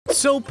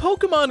So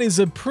Pokemon is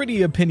a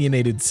pretty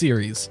opinionated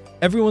series.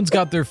 Everyone's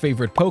got their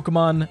favorite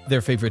Pokemon,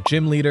 their favorite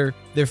gym leader,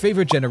 their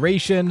favorite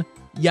generation,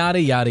 yada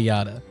yada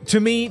yada.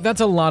 To me,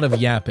 that's a lot of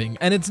yapping,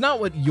 and it's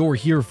not what you're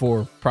here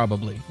for,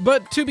 probably.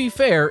 But to be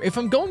fair, if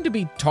I'm going to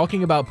be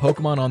talking about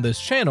Pokemon on this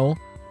channel,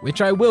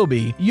 which I will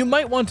be, you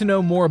might want to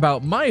know more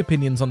about my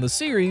opinions on the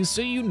series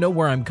so you know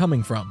where I'm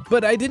coming from.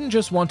 But I didn't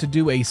just want to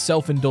do a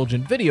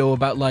self-indulgent video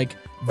about like,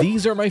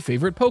 these are my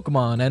favorite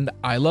Pokemon and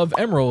I love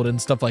Emerald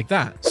and stuff like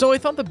that. So I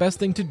thought the best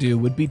thing to do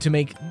would be to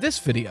make this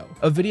video,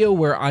 a video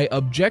where I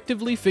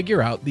objectively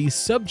figure out the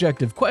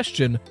subjective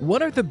question,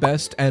 what are the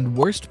best and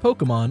worst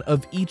Pokemon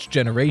of each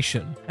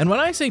generation? And when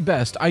I say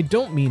best, I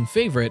don't mean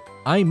favorite,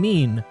 I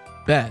mean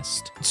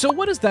best. So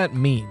what does that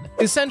mean?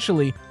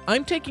 Essentially,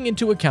 I'm taking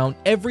into account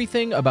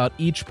everything about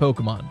each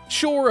Pokemon.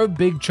 Sure, a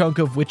big chunk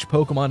of which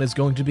Pokemon is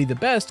going to be the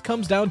best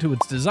comes down to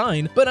its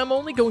design, but I'm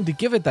only going to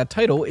give it that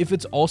title if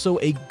it's also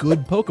a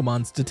good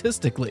Pokemon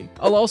statistically.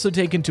 I'll also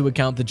take into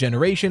account the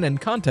generation and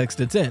context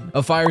it's in.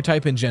 A fire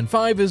type in Gen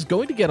 5 is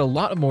going to get a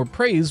lot more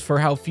praise for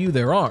how few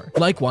there are.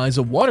 Likewise,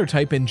 a water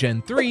type in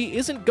Gen 3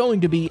 isn't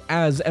going to be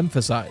as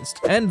emphasized.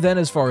 And then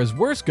as far as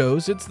worst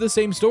goes, it's the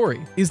same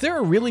story. Is there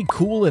a really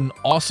cool and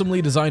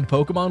awesomely designed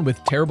Pokemon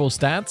with terrible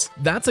stats?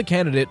 That's a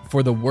candidate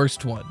for the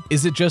worst one.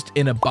 Is it just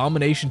an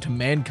abomination to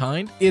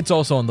mankind? It's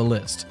also on the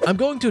list. I'm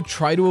going to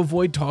try to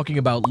avoid talking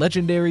about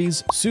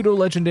legendaries,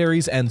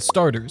 pseudo-legendaries, and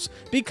starters,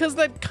 because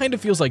that kind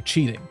of feels like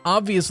cheating.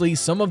 Obviously,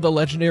 some of the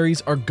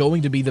legendaries are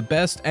going to be the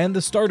best and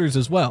the starters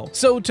as well.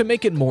 So to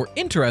make it more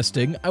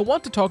interesting, I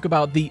want to talk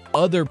about the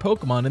other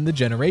Pokemon in the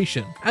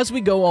generation. As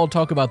we go, I'll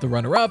talk about the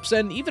runner-ups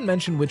and even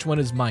mention which one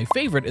is my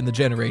favorite in the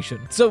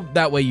generation. So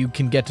that way you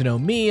can get to know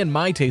me and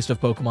my taste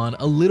of Pokemon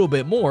a little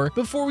bit more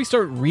before we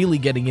start really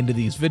getting into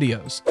these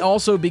videos.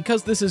 Also,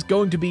 because this is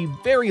going to be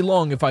very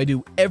long if I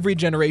do every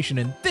generation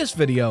in this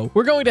video,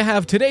 we're going to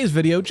have today's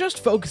video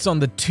just focus on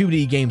the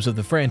 2D games of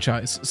the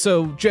franchise,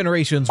 so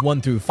generations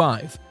 1 through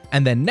 5.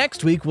 And then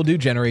next week we'll do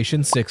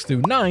generations 6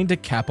 through 9 to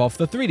cap off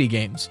the 3D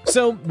games.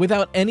 So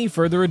without any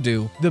further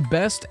ado, the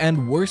best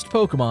and worst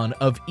Pokemon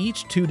of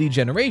each 2D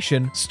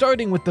generation,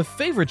 starting with the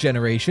favorite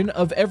generation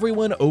of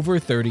everyone over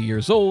 30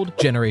 years old,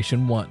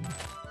 Generation 1.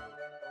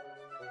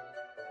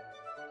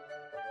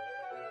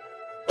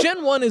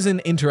 Gen 1 is an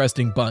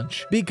interesting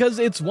bunch, because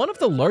it's one of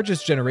the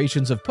largest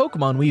generations of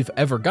Pokemon we've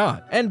ever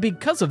got, and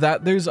because of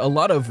that, there's a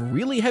lot of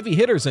really heavy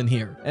hitters in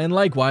here, and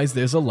likewise,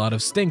 there's a lot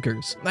of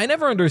stinkers. I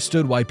never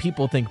understood why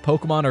people think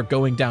Pokemon are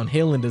going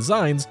downhill in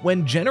designs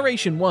when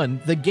Generation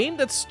 1, the game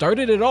that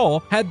started it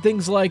all, had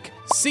things like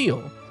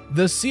Seal,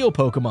 the Seal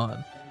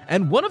Pokemon,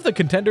 and one of the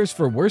contenders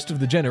for worst of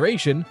the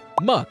generation,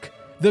 Muck.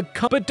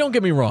 But don't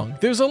get me wrong,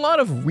 there's a lot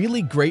of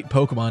really great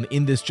Pokemon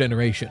in this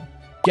generation.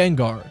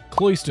 Gengar,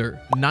 Cloyster,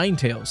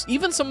 Ninetales,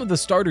 even some of the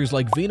starters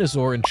like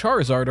Venusaur and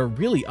Charizard are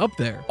really up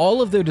there. All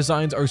of their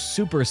designs are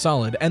super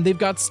solid and they've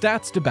got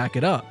stats to back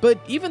it up. But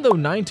even though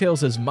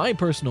Ninetales is my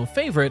personal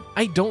favorite,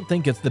 I don't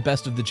think it's the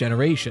best of the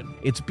generation.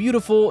 It's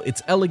beautiful,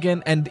 it's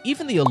elegant, and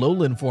even the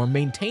Alolan form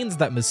maintains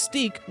that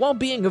mystique while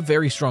being a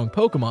very strong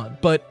Pokemon.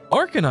 But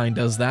Arcanine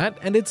does that,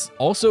 and it's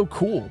also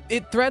cool.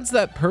 It threads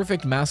that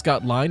perfect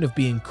mascot line of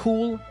being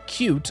cool,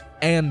 cute,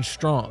 and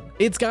strong.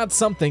 It's got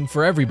something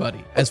for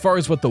everybody. As far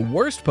as what the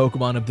worst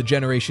Pokemon of the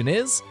generation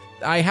is,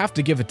 I have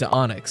to give it to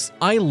Onix.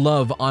 I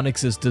love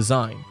Onix's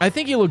design. I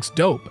think he looks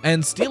dope,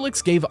 and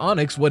Steelix gave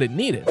Onix what it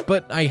needed,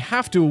 but I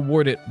have to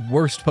award it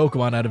worst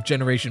Pokemon out of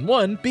Generation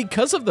 1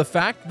 because of the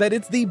fact that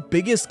it's the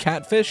biggest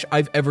catfish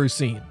I've ever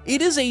seen.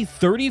 It is a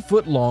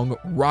 30-foot long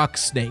rock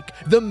snake,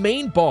 the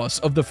main boss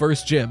of the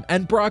first gym,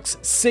 and Brock's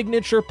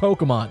signature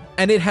Pokemon,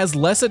 and it has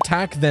less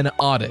attack than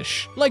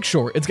Oddish. Like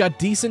sure, it's got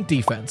decent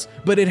defense,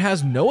 but it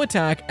has no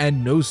attack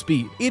and no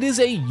speed. It is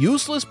a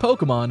useless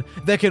Pokemon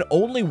that can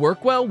only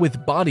work well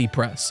with Body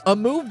Press, a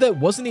move that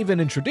wasn't even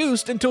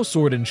introduced until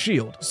Sword and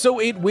Shield,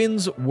 so it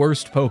wins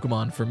worst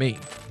Pokemon for me.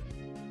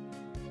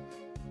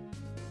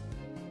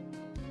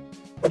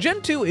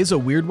 Gen 2 is a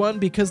weird one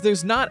because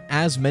there's not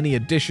as many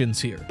additions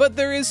here, but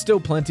there is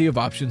still plenty of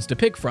options to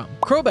pick from.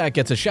 Crobat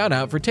gets a shout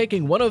out for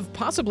taking one of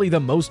possibly the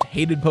most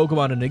hated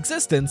Pokemon in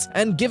existence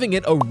and giving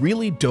it a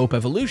really dope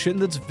evolution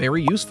that's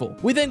very useful.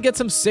 We then get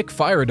some sick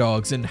fire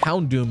dogs in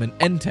Houndoom and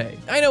Entei.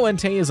 I know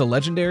Entei is a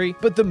legendary,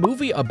 but the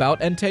movie about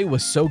Entei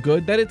was so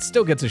good that it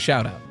still gets a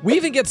shout out. We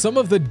even get some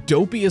of the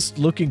dopiest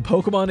looking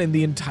Pokemon in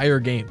the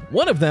entire game.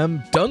 One of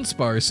them,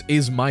 Dunsparce,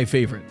 is my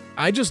favorite.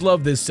 I just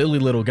love this silly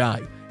little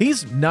guy.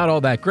 He's not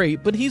all that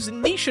great, but he's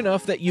niche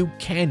enough that you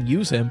can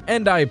use him,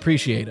 and I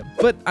appreciate him.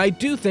 But I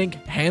do think,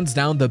 hands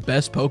down, the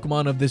best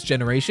Pokemon of this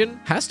generation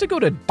has to go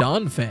to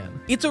Donphan.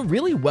 It's a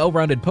really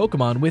well-rounded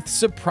Pokemon with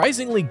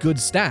surprisingly good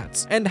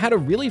stats, and had a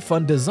really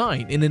fun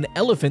design in an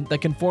elephant that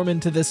can form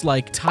into this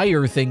like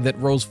tire thing that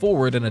rolls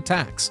forward and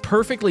attacks,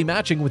 perfectly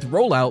matching with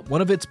Rollout,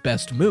 one of its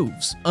best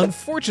moves.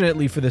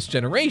 Unfortunately for this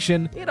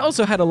generation, it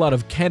also had a lot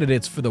of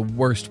candidates for the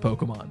worst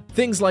Pokemon.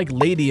 Things like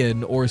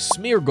Ladian or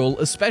Smeargle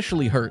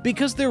especially hurt,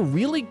 because they're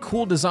really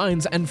cool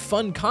designs and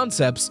fun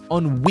concepts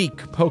on weak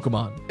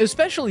Pokemon,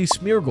 especially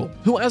Smeargle,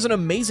 who has an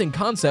amazing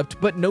concept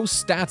but no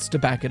stats to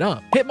back it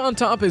up.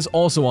 Hitmontop is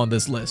also on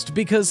this list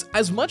because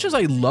as much as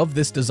I love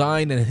this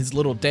design and his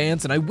little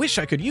dance and I wish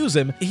I could use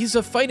him, he's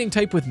a fighting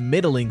type with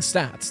middling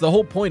stats. The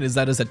whole point is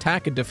that his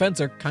attack and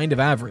defense are kind of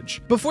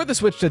average. Before the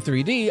switch to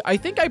 3D, I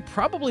think I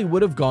probably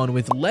would have gone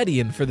with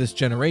Ledian for this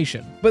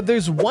generation, but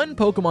there's one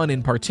Pokemon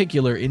in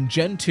particular in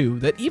Gen 2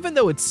 that even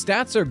though its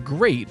stats are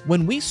great,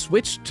 when we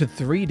switched to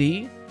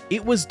 3D,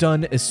 it was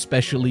done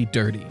especially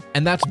dirty,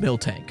 and that's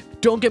Miltank.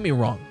 Don't get me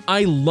wrong,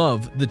 I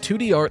love the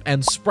 2D art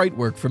and sprite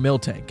work for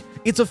Miltank.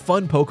 It's a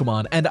fun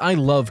Pokemon, and I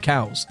love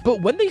cows.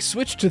 But when they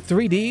switched to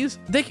 3Ds,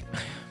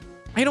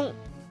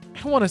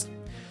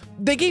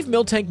 they gave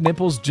Miltank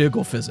nipples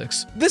jiggle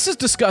physics. This is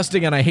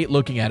disgusting and I hate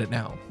looking at it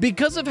now.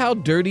 Because of how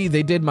dirty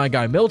they did my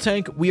guy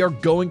Miltank, we are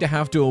going to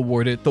have to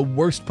award it the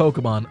worst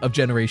Pokemon of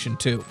Generation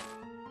 2.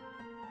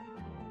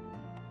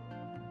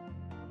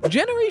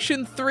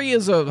 Generation 3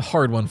 is a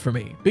hard one for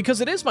me,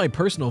 because it is my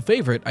personal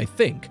favorite, I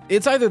think.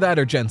 It's either that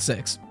or Gen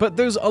 6, but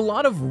there's a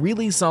lot of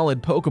really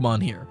solid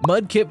Pokemon here.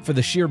 Mudkip for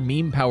the sheer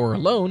meme power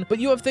alone, but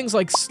you have things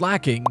like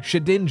Slacking,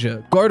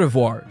 Shedinja,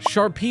 Gardevoir,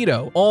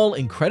 Sharpedo, all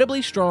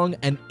incredibly strong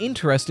and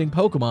interesting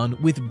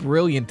Pokemon with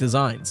brilliant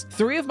designs.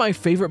 3 of my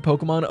favorite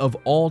Pokemon of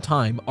all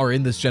time are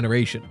in this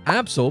generation.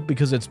 Absol,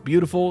 because it's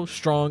beautiful,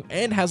 strong,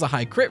 and has a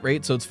high crit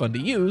rate so it's fun to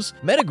use.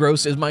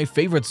 Metagross is my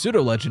favorite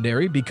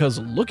pseudo-legendary because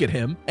look at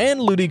him, and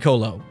Ludicolo,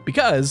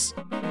 because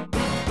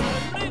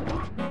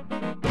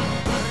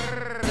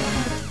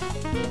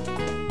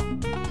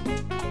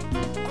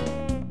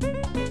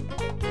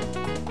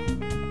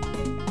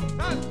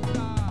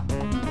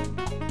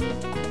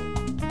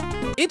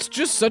it's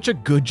just such a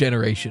good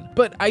generation.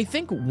 But I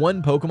think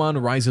one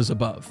Pokemon rises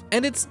above,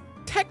 and it's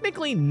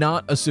technically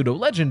not a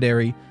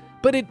pseudo-legendary,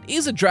 but it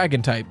is a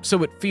dragon type,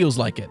 so it feels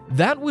like it.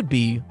 That would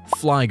be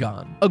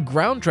Flygon, a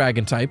ground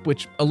dragon type,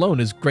 which alone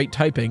is great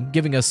typing,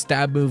 giving us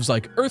stab moves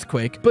like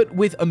Earthquake, but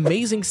with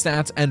amazing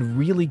stats and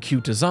really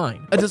cute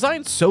design. A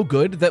design so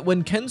good that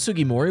when Ken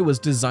Sugimori was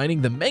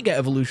designing the Mega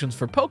Evolutions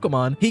for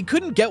Pokemon, he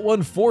couldn't get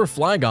one for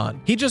Flygon.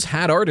 He just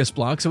had artist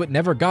block, so it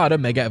never got a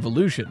Mega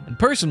Evolution. And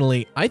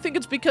personally, I think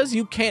it's because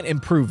you can't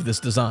improve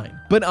this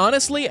design. But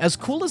honestly, as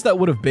cool as that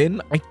would have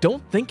been, I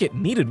don't think it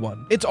needed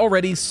one. It's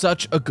already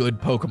such a good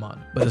Pokemon.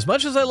 But as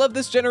much as I love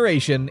this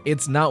generation,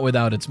 it's not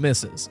without its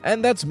misses.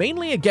 And that's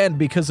mainly again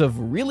because of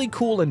really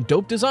cool and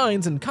dope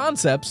designs and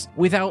concepts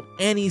without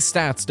any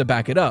stats to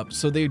back it up,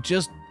 so they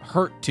just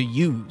hurt to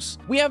use.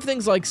 We have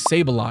things like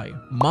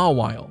Sableye,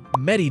 Mawile,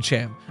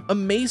 Medicham,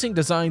 amazing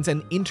designs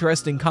and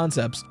interesting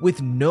concepts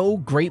with no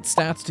great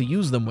stats to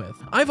use them with.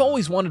 I've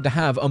always wanted to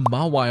have a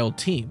Mawile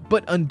team,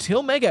 but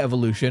until Mega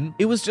Evolution,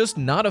 it was just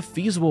not a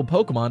feasible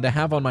Pokemon to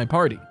have on my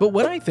party. But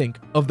when I think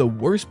of the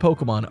worst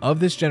Pokemon of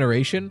this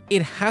generation,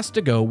 it has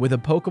to go with a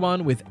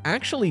Pokemon with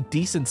actually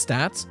decent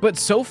stats, but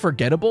so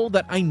forgettable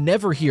that I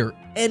never hear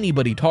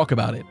anybody talk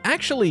about it.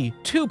 Actually,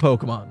 2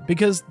 Pokemon,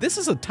 because this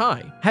is a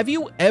tie. Have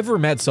you ever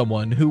met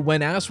someone who,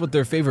 when asked what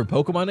their favorite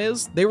Pokemon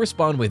is, they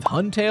respond with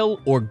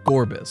Huntail or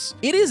Gorbis?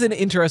 It is an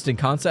interesting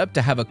concept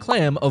to have a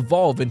clam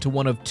evolve into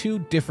one of 2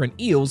 different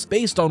eels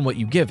based on what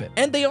you give it.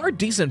 And they are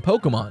decent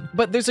Pokemon,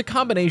 but there's a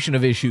combination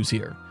of issues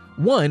here.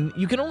 1,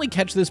 you can only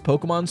catch this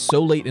Pokemon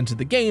so late into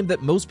the game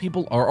that most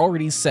people are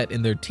already set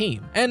in their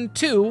team. And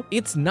 2,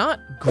 it's not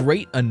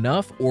great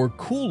enough or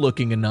cool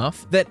looking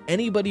enough that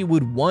anybody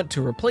would want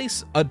to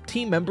replace a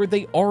team member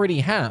they already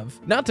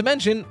have. Not to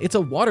mention, it's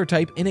a water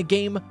type in a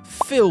game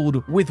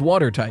filled with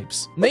water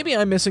types. Maybe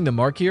I'm missing the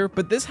mark here,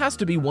 but this has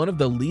to be one of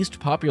the least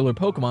popular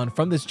Pokemon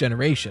from this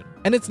generation.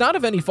 And it's not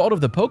of any fault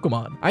of the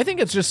Pokemon. I think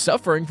it's just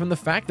suffering from the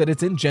fact that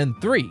it's in Gen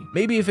 3.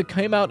 Maybe if it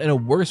came out in a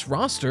worse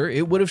roster,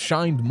 it would have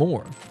shined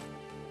more.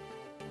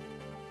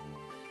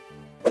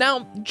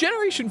 Now,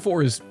 Generation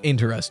 4 is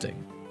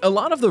interesting. A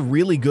lot of the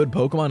really good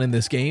Pokemon in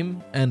this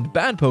game, and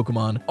bad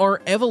Pokemon,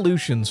 are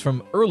evolutions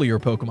from earlier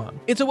Pokemon.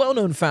 It's a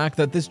well-known fact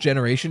that this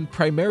generation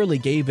primarily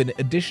gave an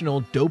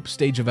additional dope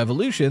stage of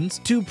evolutions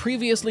to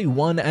previously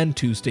 1- and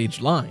 2-stage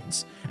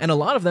lines, and a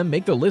lot of them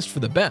make the list for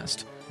the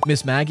best.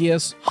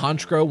 Mismagius,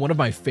 Honchkrow, one of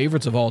my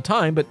favorites of all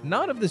time, but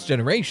not of this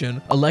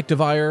generation,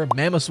 Electivire,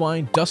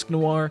 Mamoswine,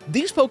 Dusknoir,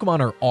 these Pokemon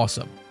are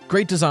awesome.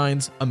 Great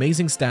designs,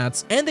 amazing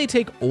stats, and they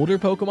take older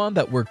Pokemon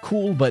that were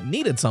cool but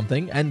needed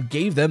something and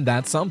gave them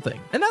that something.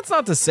 And that's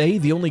not to say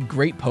the only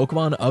great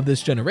Pokemon of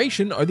this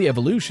generation are the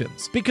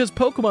evolutions, because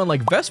Pokemon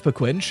like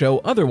Vespiquen show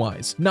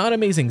otherwise. Not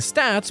amazing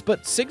stats,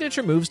 but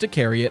signature moves to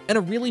carry it and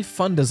a really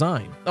fun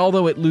design,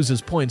 although it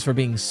loses points for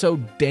being so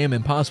damn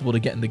impossible to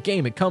get in the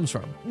game it comes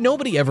from.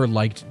 Nobody ever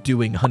liked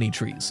doing honey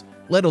trees,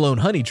 let alone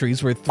honey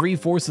trees where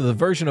 3/4 of the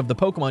version of the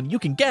Pokemon you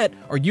can get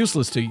are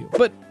useless to you.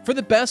 But for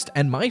the best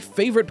and my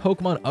favorite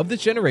Pokemon of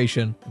this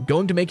generation, I'm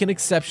going to make an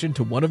exception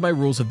to one of my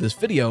rules of this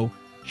video,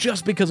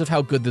 just because of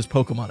how good this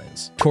Pokemon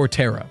is.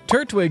 Torterra.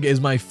 Turtwig is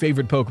my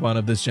favorite Pokemon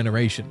of this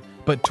generation,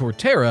 but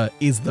Torterra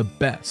is the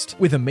best.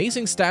 With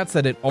amazing stats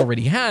that it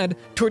already had,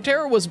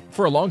 Torterra was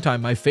for a long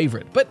time my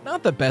favorite, but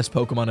not the best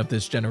Pokemon of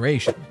this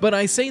generation. But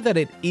I say that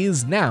it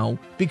is now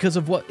because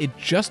of what it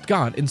just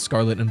got in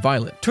Scarlet and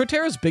Violet.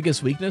 Torterra's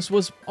biggest weakness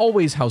was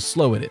always how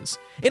slow it is.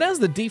 It has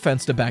the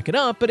defense to back it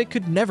up, but it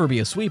could never be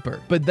a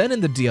sweeper. But then in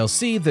the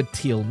DLC, the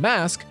Teal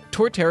Mask,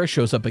 Torterra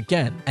shows up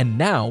again, and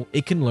now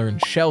it can learn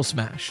Shell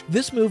Smash.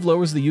 This move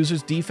lowers the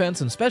user's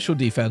defense and special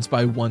defense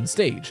by 1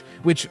 stage,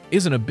 which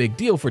isn't a big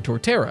deal for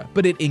Torterra,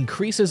 but it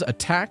increases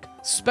attack,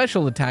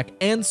 special attack,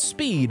 and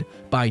speed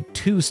by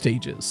 2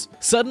 stages.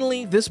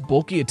 Suddenly, this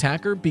bulky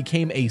attacker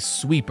became a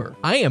sweeper.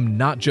 I am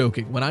not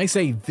joking when I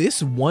say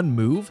this one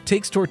move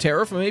takes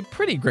Torterra from a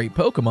pretty great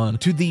Pokemon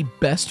to the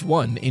best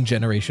one in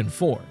Generation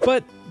 4.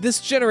 But this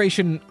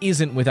generation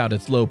isn't without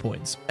its low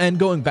points, and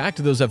going back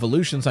to those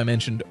evolutions I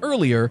mentioned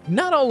earlier,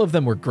 not all of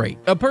them were great.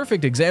 A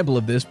perfect example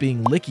of this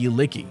being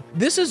Licky.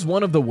 This is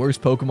one of the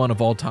worst Pokemon of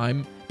all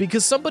time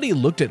because somebody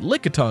looked at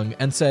Lickitung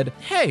and said,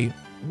 hey,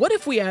 what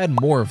if we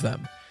add more of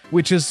them?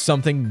 Which is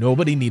something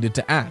nobody needed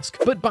to ask.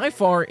 But by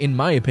far, in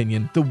my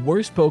opinion, the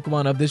worst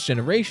Pokemon of this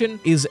generation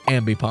is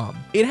Ambipom.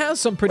 It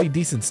has some pretty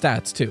decent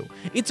stats too.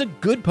 It's a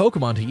good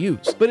Pokemon to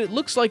use, but it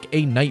looks like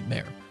a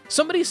nightmare.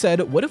 Somebody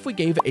said, what if we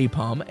gave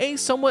Apom a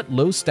somewhat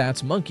low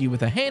stats monkey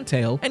with a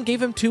handtail and gave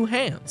him 2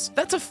 hands?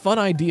 That's a fun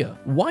idea.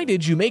 Why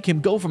did you make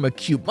him go from a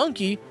cute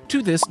monkey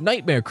to this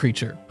nightmare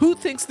creature? Who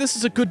thinks this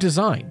is a good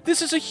design?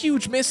 This is a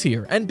huge miss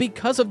here, and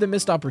because of the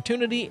missed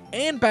opportunity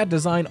and bad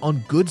design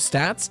on good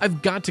stats,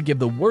 I've got to give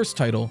the worst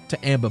title to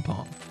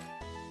Ambipom.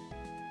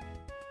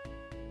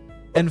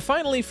 And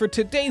finally, for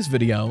today's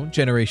video,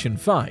 Generation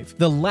 5,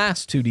 the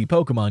last 2D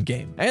Pokemon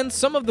game, and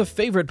some of the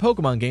favorite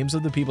Pokemon games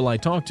of the people I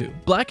talk to.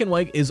 Black and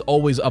White is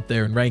always up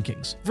there in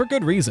rankings, for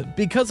good reason.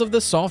 Because of the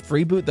soft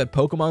reboot that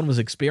Pokemon was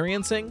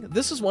experiencing,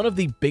 this is one of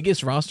the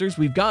biggest rosters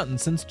we've gotten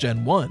since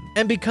Gen 1.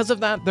 And because of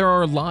that, there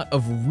are a lot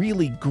of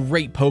really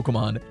great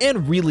Pokemon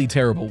and really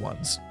terrible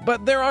ones.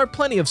 But there are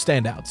plenty of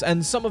standouts,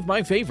 and some of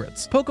my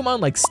favorites. Pokemon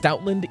like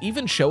Stoutland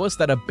even show us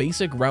that a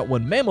basic Route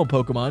 1 mammal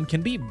Pokemon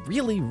can be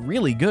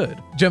really good.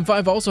 Gen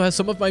 5 also has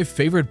some of my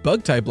favorite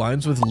bug-type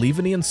lines with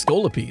Leavanny and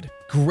Scolipede.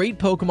 Great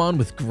Pokemon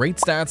with great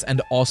stats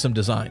and awesome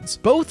designs.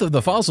 Both of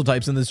the fossil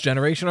types in this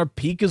generation are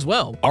peak as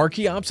well.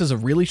 Archeops is a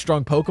really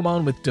strong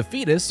Pokemon with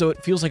Defeatus, so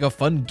it feels like a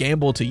fun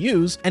gamble to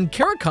use, and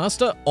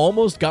Caracosta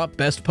almost got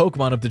best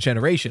Pokemon of the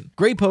generation.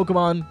 Great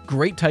Pokemon,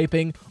 great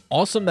typing,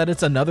 awesome that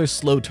it's another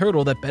slow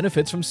turtle that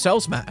benefits from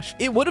Cell Smash.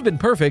 It would have been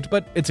perfect,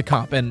 but it's a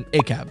comp and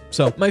ACAB.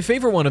 So my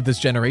favorite one of this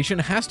generation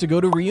has to go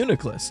to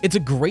Reuniclus. It's a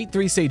great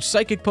 3-stage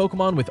psychic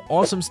Pokemon with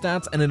awesome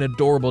stats and an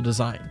adorable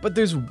design. But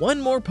there's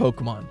one more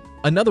Pokemon,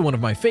 another one of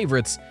my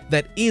favorites,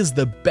 that is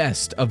the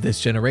best of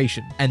this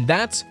generation, and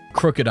that's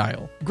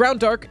Crocodile. Ground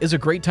Dark is a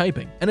great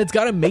typing, and it's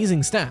got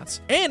amazing stats,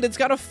 and it's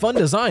got a fun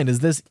design as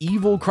this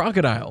evil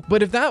crocodile.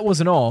 But if that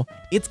wasn't all,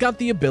 it's got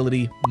the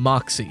ability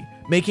Moxie,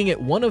 making it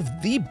one of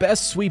the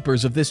best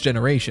sweepers of this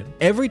generation.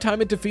 Every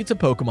time it defeats a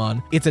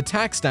Pokemon, its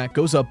attack stat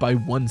goes up by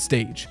 1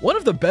 stage. One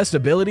of the best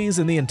abilities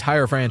in the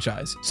entire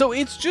franchise, so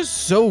it's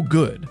just so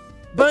good.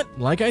 But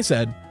like I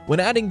said, when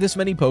adding this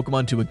many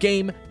Pokemon to a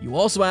game, you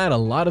also add a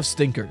lot of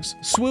stinkers.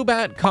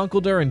 Swoobat,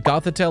 Conkeldurr, and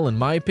Gothitelle, in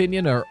my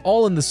opinion, are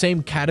all in the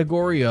same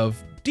category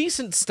of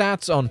decent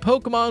stats on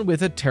Pokemon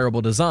with a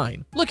terrible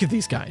design. Look at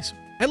these guys.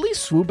 At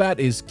least Swoobat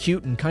is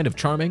cute and kind of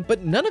charming,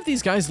 but none of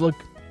these guys look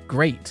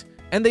great.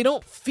 And they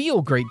don't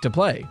feel great to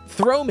play.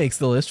 Throw makes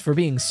the list for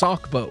being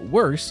sock but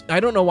worse. I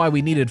don't know why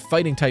we needed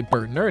fighting type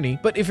Bert and Ernie,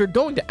 but if you're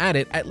going to add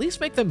it, at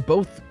least make them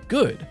both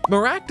good.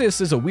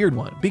 Maractus is a weird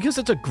one because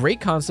it's a great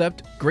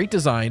concept, great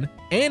design,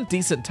 and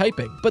decent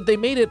typing, but they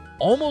made it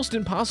almost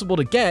impossible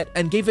to get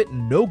and gave it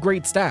no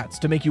great stats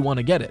to make you want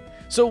to get it.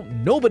 So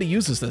nobody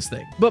uses this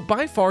thing. But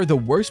by far the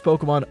worst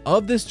Pokemon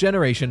of this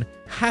generation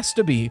has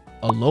to be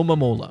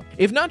Alomomola.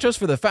 If not just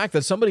for the fact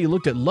that somebody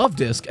looked at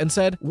Luvdisc and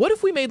said, what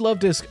if we made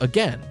Luvdisc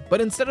again?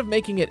 But instead of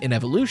making it an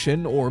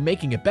evolution or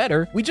making it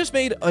better, we just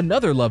made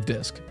another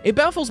Luvdisc. It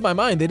baffles my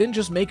mind they didn't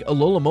just make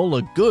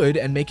Alomomola good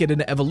and make it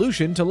an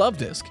evolution to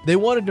Luvdisc. They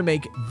wanted to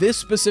make this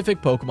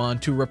specific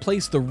Pokemon to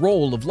replace the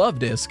role of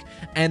Luvdisc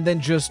and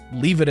then just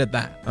leave it at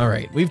that.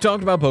 Alright, we've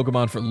talked about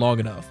Pokemon for long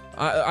enough.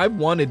 I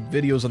wanted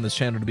videos on this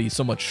channel to be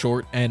somewhat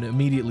short, and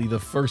immediately the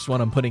first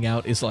one I'm putting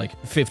out is like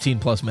 15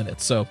 plus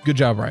minutes, so good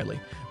job, Riley.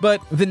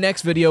 But the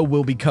next video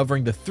will be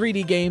covering the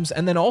 3D games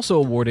and then also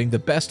awarding the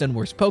best and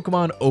worst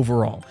Pokemon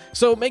overall,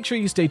 so make sure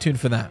you stay tuned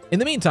for that. In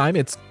the meantime,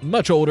 it's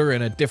much older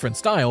and a different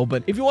style,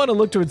 but if you want to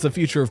look towards the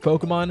future of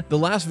Pokemon, the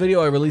last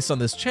video I released on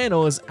this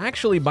channel is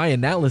actually my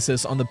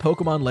analysis on the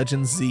Pokemon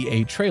Legends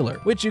ZA trailer,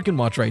 which you can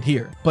watch right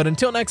here. But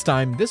until next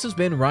time, this has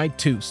been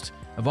Ride2st.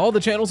 Of all the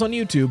channels on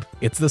YouTube,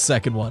 it's the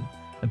second one.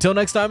 Until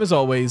next time, as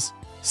always,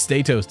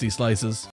 stay toasty, Slices.